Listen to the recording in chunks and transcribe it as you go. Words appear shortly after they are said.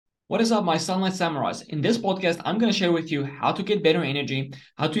What is up, my Sunlight Samurais? In this podcast, I'm going to share with you how to get better energy,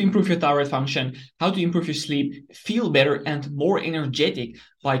 how to improve your thyroid function, how to improve your sleep, feel better, and more energetic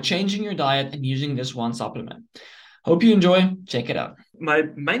by changing your diet and using this one supplement. Hope you enjoy. Check it out. My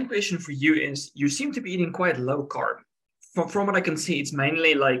main question for you is, you seem to be eating quite low carb. From what I can see, it's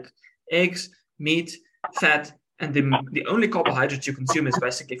mainly like eggs, meat, fat, and the only carbohydrates you consume is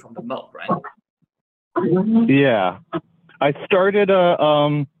basically from the milk, right? Yeah. I started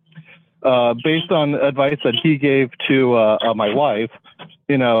based on advice that he gave to my wife.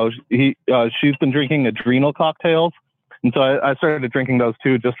 She's been drinking adrenal cocktails, and so I started drinking those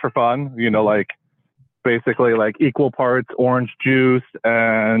too, just for fun. Basically like equal parts orange juice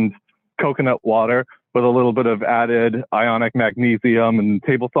and coconut water with a little bit of added ionic magnesium and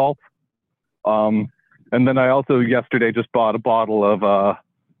table salt. And then I also yesterday just bought a bottle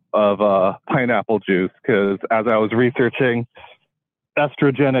of pineapple juice, because as I was researching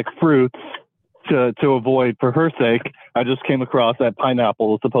estrogenic fruits to avoid for her sake, I just came across that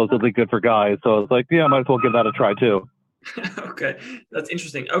pineapple is supposedly good for guys. So I was like, yeah, I might as well give that a try too. Okay, that's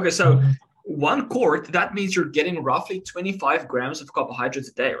interesting. Okay, so 1 quart, that means you're getting roughly 25 grams of carbohydrates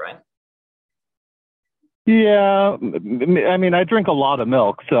a day, right? Yeah, I mean, I drink a lot of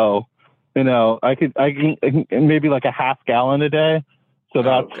milk, so I can maybe like a half gallon a day. So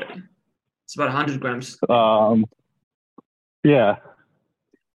that's okay. It's about 100 grams. Yeah.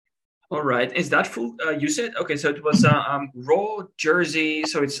 All right. Is that full? You said okay. So it was raw Jersey.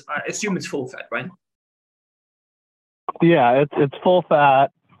 So it's I assume it's full fat, right? Yeah, it's full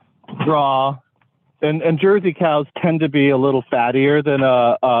fat, raw, and Jersey cows tend to be a little fattier than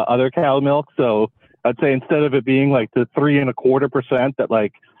other cow milk. So I'd say instead of it being like the 3.25% that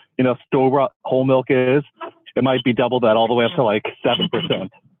like store-bought whole milk is, it might be double that, all the way up to like 7%.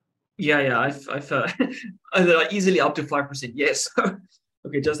 Yeah. I've easily up to 5%. Yes.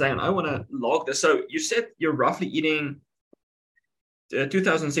 Okay, just hang on. I want to log this. So you said you're roughly eating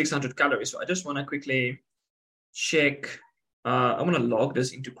 2,600 calories. So I just want to quickly check. I want to log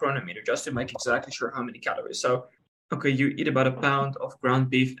this into Chronometer just to make exactly sure how many calories. So, okay, you eat about a pound of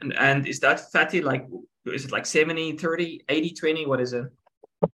ground beef. And is that fatty? Like, is it like 70, 30, 80, 20? What is it?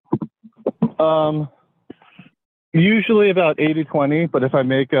 Usually about 80-20, but if I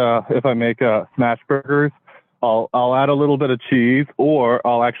make smash burgers, I'll add a little bit of cheese, or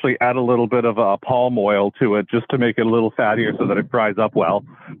I'll actually add a little bit of palm oil to it just to make it a little fattier so that it fries up well.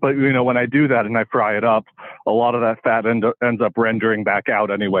 But when I do that and I fry it up, a lot of that fat ends up rendering back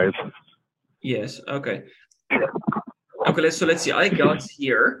out anyways. Yes. Okay. Okay. Let's see. I got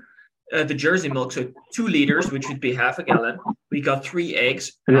here the Jersey milk, so 2 liters, which would be half a gallon. We got 3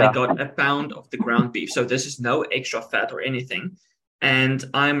 eggs. And I got a pound of the ground beef. So this is no extra fat or anything. And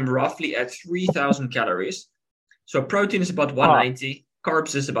I'm roughly at 3,000 calories. So protein is about 190,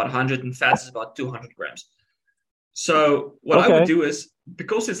 carbs is about 100, and fats is about 200 grams. So what I would do is,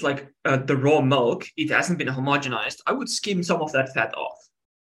 because it's like the raw milk, it hasn't been homogenized, I would skim some of that fat off.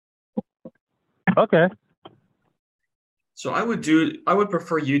 Okay. So I would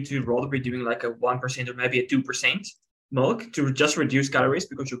prefer you to rather be doing like a 1% or maybe a 2% milk to just reduce calories,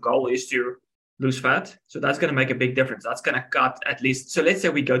 because your goal is to lose fat. So that's going to make a big difference. That's going to cut at least, so let's say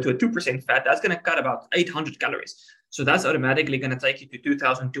we go to a 2% fat, that's going to cut about 800 calories. So that's automatically going to take you to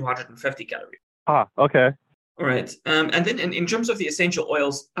 2,250 calories. Okay. All right. And then in terms of the essential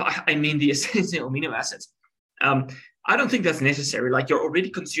oils, I mean the essential amino acids, I don't think that's necessary. Like, you're already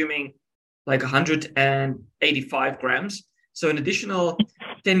consuming like 185 grams. So an additional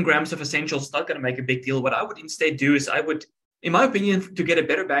 10 grams of essentials is not going to make a big deal. What I would instead do is in my opinion, to get a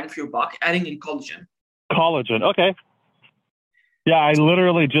better bang for your buck, adding in collagen. Collagen, okay. Yeah, I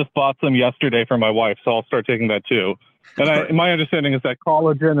literally just bought some yesterday for my wife, so I'll start taking that too. And my understanding is that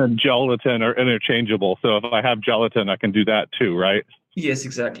collagen and gelatin are interchangeable. So if I have gelatin, I can do that too, right? Yes,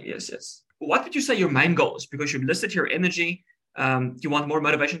 exactly. Yes. What would you say your main goal is? Because you've listed your energy. You want more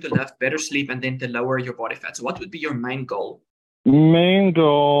motivation to have better sleep and then to lower your body fat. So what would be your main goal? Main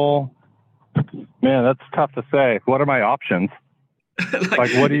goal... Man, that's tough to say. What are my options?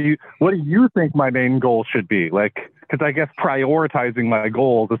 like, what do you think my main goal should be? Like, because I guess prioritizing my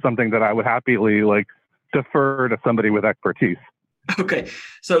goals is something that I would happily like defer to somebody with expertise. Okay,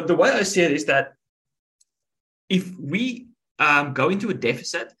 so the way I see it is that if we go into a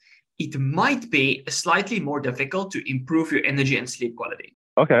deficit, it might be slightly more difficult to improve your energy and sleep quality.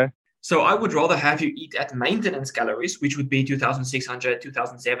 Okay. So I would rather have you eat at maintenance calories, which would be 2,600,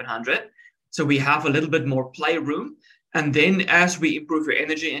 2,700. So we have a little bit more playroom. And then as we improve your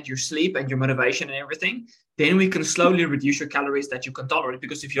energy and your sleep and your motivation and everything, then we can slowly reduce your calories that you can tolerate.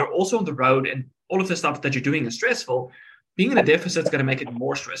 Because if you're also on the road and all of the stuff that you're doing is stressful, being in a deficit is going to make it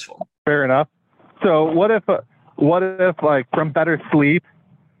more stressful. Fair enough. So what if like from better sleep,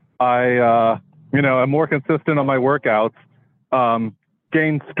 I am more consistent on my workouts,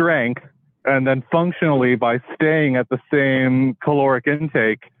 gain strength, and then functionally by staying at the same caloric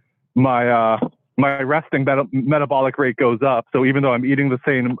intake, my resting metabolic rate goes up. So even though I'm eating the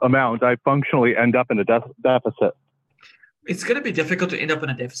same amount, I functionally end up in a deficit. It's going to be difficult to end up in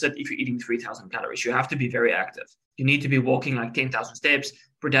a deficit if you're eating 3,000 calories. You have to be very active. You need to be walking like 10,000 steps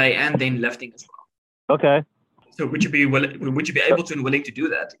per day and then lifting as well. Okay. So would you be able to and willing to do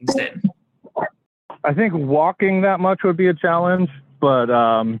that instead? I think walking that much would be a challenge, but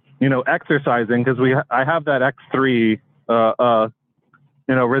exercising, because I have that X3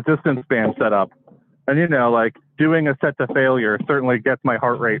 resistance band set up, and like doing a set to failure certainly gets my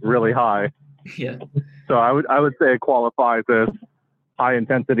heart rate really high. Yeah. So I would say it qualifies as high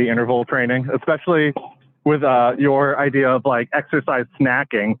intensity interval training, especially with your idea of like exercise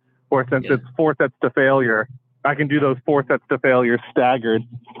snacking, or since it's 4 sets to failure, I can do those 4 sets to failure staggered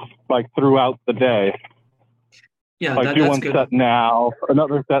like throughout the day. Yeah, like do one good. set now,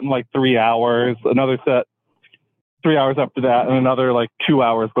 another set in like 3 hours, another set 3 hours after that, and another like 2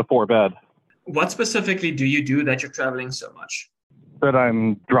 hours before bed. What specifically do you do that you're traveling so much? That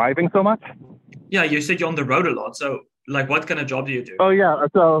I'm driving so much? Yeah, you said you're on the road a lot. So like what kind of job do you do? Oh yeah,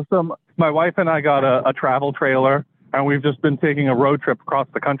 so my wife and I got a travel trailer, and we've just been taking a road trip across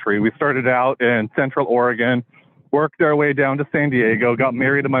the country. We started out in Central Oregon, worked our way down to San Diego, got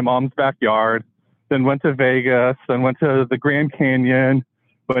married in my mom's backyard, then went to Vegas, then went to the Grand Canyon,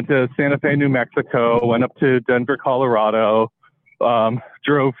 went to Santa Fe, New Mexico, went up to Denver, Colorado,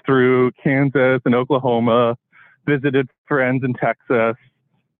 drove through Kansas and Oklahoma, visited friends in Texas,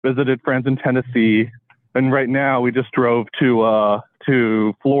 visited friends in Tennessee, and right now we just drove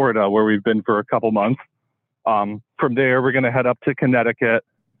to Florida, where we've been for a couple months. From there, we're going to head up to Connecticut,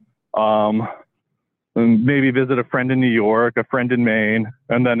 and maybe visit a friend in New York, a friend in Maine,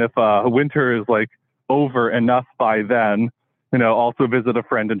 and then if winter is like over enough by then, also visit a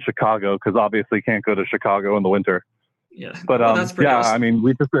friend in Chicago, because obviously can't go to Chicago in the winter. Yeah, but that's pretty awesome. I mean,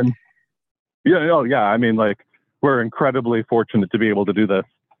 we've just been, I mean, like we're incredibly fortunate to be able to do this,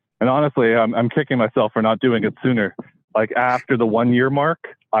 and honestly, I'm kicking myself for not doing it sooner. Like after the 1 year mark,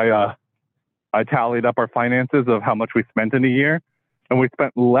 I tallied up our finances of how much we spent in a year, and we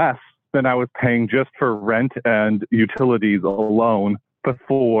spent less than I was paying just for rent and utilities alone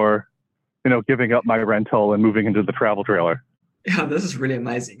before, giving up my rental and moving into the travel trailer. Yeah, this is really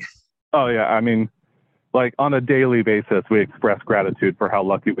amazing. Oh yeah, I mean, like on a daily basis, we express gratitude for how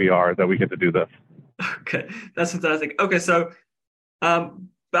lucky we are that we get to do this. Okay, that's fantastic. Okay, so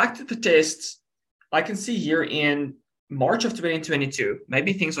back to the tests. I can see here in March of 2022,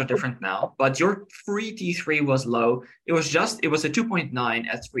 maybe things are different now, but your free T3 was low. It was a 2.9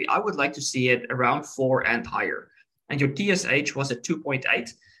 at 3. I would like to see it around 4 and higher. And your TSH was at 2.8,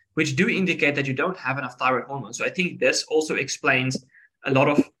 which do indicate that you don't have enough thyroid hormone. So I think this also explains a lot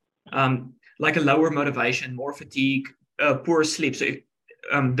of like a lower motivation, more fatigue, poor sleep. So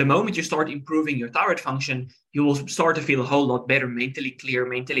the moment you start improving your thyroid function, you will start to feel a whole lot better, mentally clear,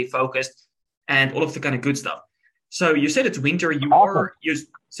 mentally focused, and all of the kind of good stuff. So you said it's winter. You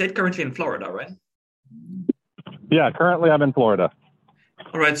said currently in Florida, right? Yeah, currently I'm in Florida.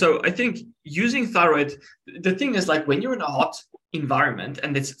 All right. So I think using thyroid, the thing is like when you're in a hot environment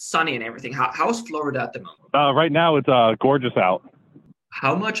and it's sunny and everything, how's Florida at the moment? Right now it's gorgeous out.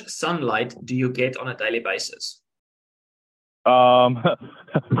 How much sunlight do you get on a daily basis?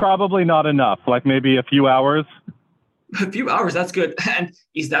 Probably not enough, like maybe a few hours. A few hours, that's good. And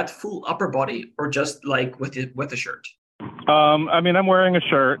is that full upper body or just like with a shirt? I mean, I'm wearing a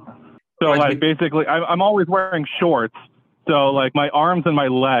shirt. So right, like basically I'm always wearing shorts. So like my arms and my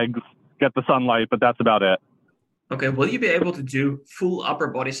legs get the sunlight, but that's about it. Okay. Will you be able to do full upper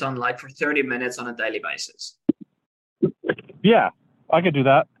body sunlight for 30 minutes on a daily basis? Yeah, I could do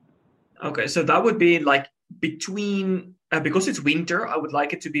that. Okay. So that would be like between, because it's winter, I would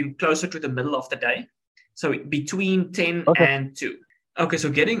like it to be closer to the middle of the day. So between 10 and 2. Okay, so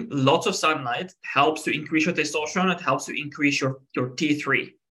getting lots of sunlight helps to increase your testosterone. It helps to increase your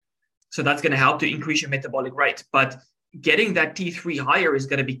T3. So that's going to help to increase your metabolic rate. But getting that T3 higher is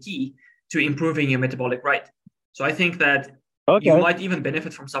going to be key to improving your metabolic rate. So I think that you might even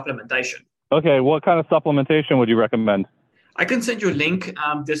benefit from supplementation. Okay, what kind of supplementation would you recommend? I can send you a link.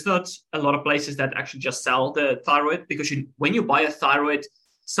 There's not a lot of places that actually just sell the thyroid, because when you buy a thyroid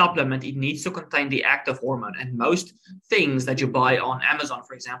supplement, it needs to contain the active hormone, and most things that you buy on Amazon,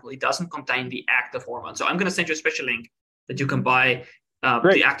 for example, it doesn't contain the active hormone. So I'm going to send you a special link that you can buy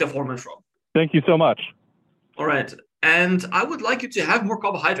the active hormone from. Thank you so much. All right. And I would like you to have more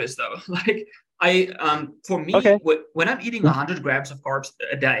carbohydrates though. Like for me, Okay. when I'm eating 100 grams of carbs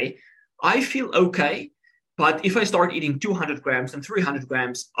a day, I feel okay. But if I start eating 200 grams and 300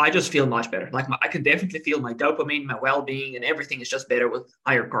 grams, I just feel much better. Like I can definitely feel my dopamine, my well-being, and everything is just better with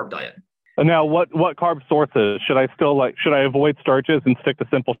higher carb diet. And now, what carb sources should I avoid starches and stick to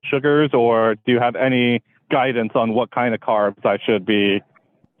simple sugars, or do you have any guidance on what kind of carbs I should be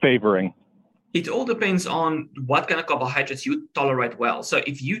favoring? It all depends on what kind of carbohydrates you tolerate well. So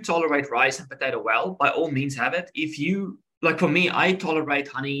if you tolerate rice and potato well, by all means have it. If you, like for me, I tolerate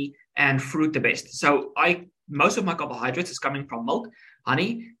honey and fruit the best. So most of my carbohydrates is coming from milk,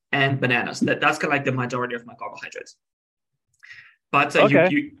 honey, and bananas. That's kind of like the majority of my carbohydrates. But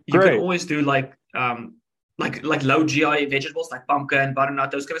you can always do like low GI vegetables like pumpkin,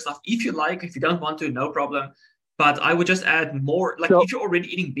 butternut, those kind of stuff. If you don't want to, no problem. But I would just add more. Like if you're already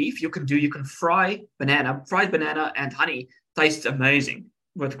eating beef, you can fried banana and honey tastes amazing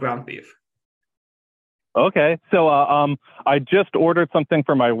with ground beef. Okay, so I just ordered something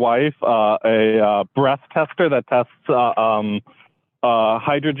for my wife, a breath tester that tests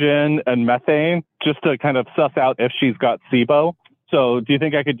hydrogen and methane, just to kind of suss out if she's got SIBO. So do you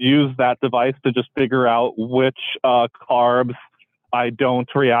think I could use that device to just figure out which carbs I don't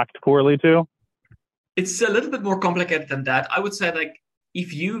react poorly to? It's a little bit more complicated than that. I would say like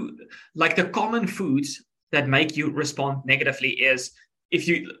if you like the common foods that make you respond negatively is if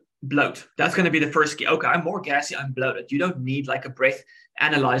you bloat. That's going to be the first key. Okay, I'm more gassy, I'm bloated. You don't need like a breath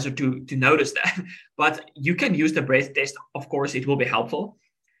analyzer to notice that. But you can use the breath test. Of course, it will be helpful.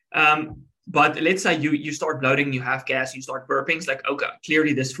 But let's say you start bloating, you have gas, you start burping. It's like, okay,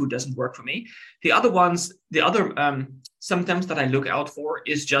 clearly this food doesn't work for me. The other symptoms that I look out for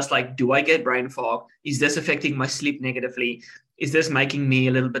is just like, do I get brain fog? Is this affecting my sleep negatively? Is this making me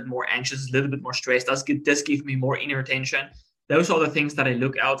a little bit more anxious, a little bit more stressed? Does this give me more inner tension? Those are the things that I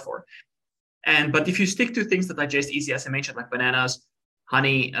look out for. But if you stick to things that digest easy, as I mentioned, like bananas,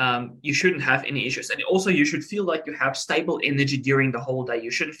 honey, you shouldn't have any issues. And also you should feel like you have stable energy during the whole day.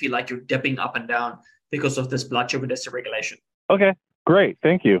 You shouldn't feel like you're dipping up and down because of this blood sugar dysregulation. Okay, great.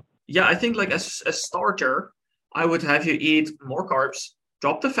 Thank you. Yeah, I think like as a starter, I would have you eat more carbs,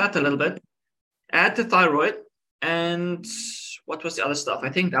 drop the fat a little bit, add the thyroid, and what was the other stuff? I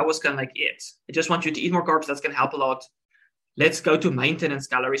think that was kind of like it. I just want you to eat more carbs. That's going to help a lot. Let's go to maintenance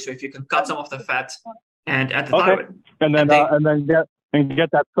calories. So if you can cut some of the fat and add the thyroid. And then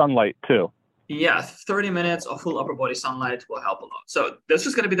get that sunlight too. Yeah, 30 minutes of full upper body sunlight will help a lot. So this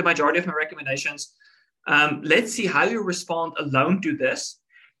is going to be the majority of my recommendations. Let's see how you respond alone to this.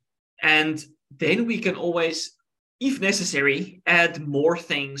 And then we can always, if necessary, add more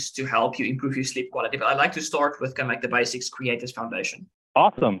things to help you improve your sleep quality. But I like to start with kind of like the basics, create this foundation.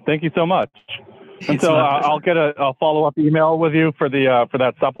 Awesome. Thank you so much. And so I'll get a follow-up email with you for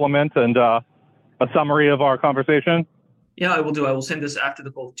that supplement and a summary of our conversation. Yeah, I will do. I will send this after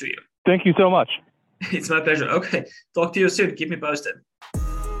the call to you. Thank you so much. It's my pleasure. Okay. Talk to you soon. Keep me posted.